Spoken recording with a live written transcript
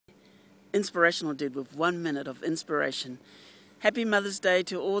Inspirational Dude with 1 minute of inspiration. Happy Mother's Day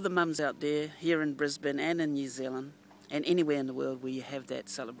to all the mums out there here in Brisbane and in New Zealand and anywhere in the world where you have that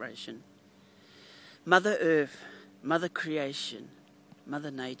celebration. Mother Earth, Mother Creation,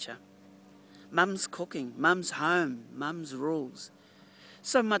 Mother Nature. Mum's cooking, Mum's home, Mum's rules.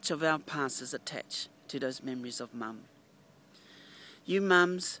 So much of our past is attached to those memories of Mum. You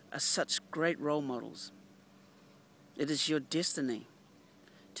mums are such great role models. It is your destiny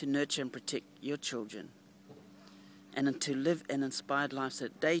to nurture and protect your children and to live an inspired life so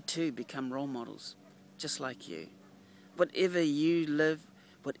that they too become role models, just like you. Whatever you live,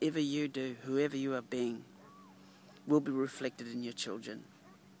 whatever you do, whoever you are being, will be reflected in your children.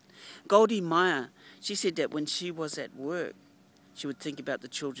 Goldie Meyer, she said that when she was at work, she would think about the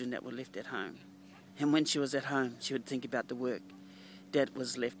children that were left at home. And when she was at home, she would think about the work that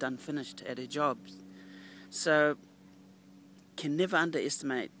was left unfinished at her jobs. So, can never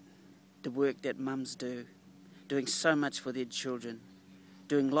underestimate the work that mums do, doing so much for their children,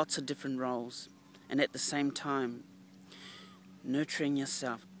 doing lots of different roles, and at the same time, nurturing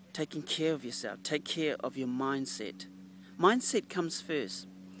yourself, taking care of yourself, take care of your mindset. Mindset comes first.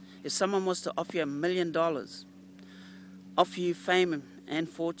 If someone was to offer you $1 million, offer you fame and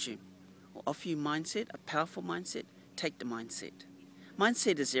fortune, or offer you mindset, a powerful mindset, take the mindset.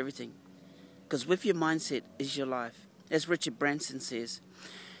 Mindset is everything, because with your mindset is your life. As Richard Branson says,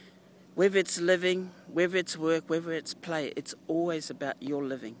 whether it's living, whether it's work, whether it's play, it's always about your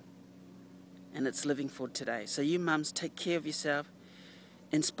living. And it's living for today. So you mums, take care of yourself,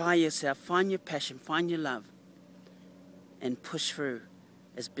 inspire yourself, find your passion, find your love, and push through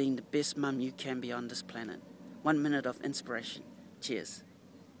as being the best mum you can be on this planet. 1 minute of inspiration. Cheers.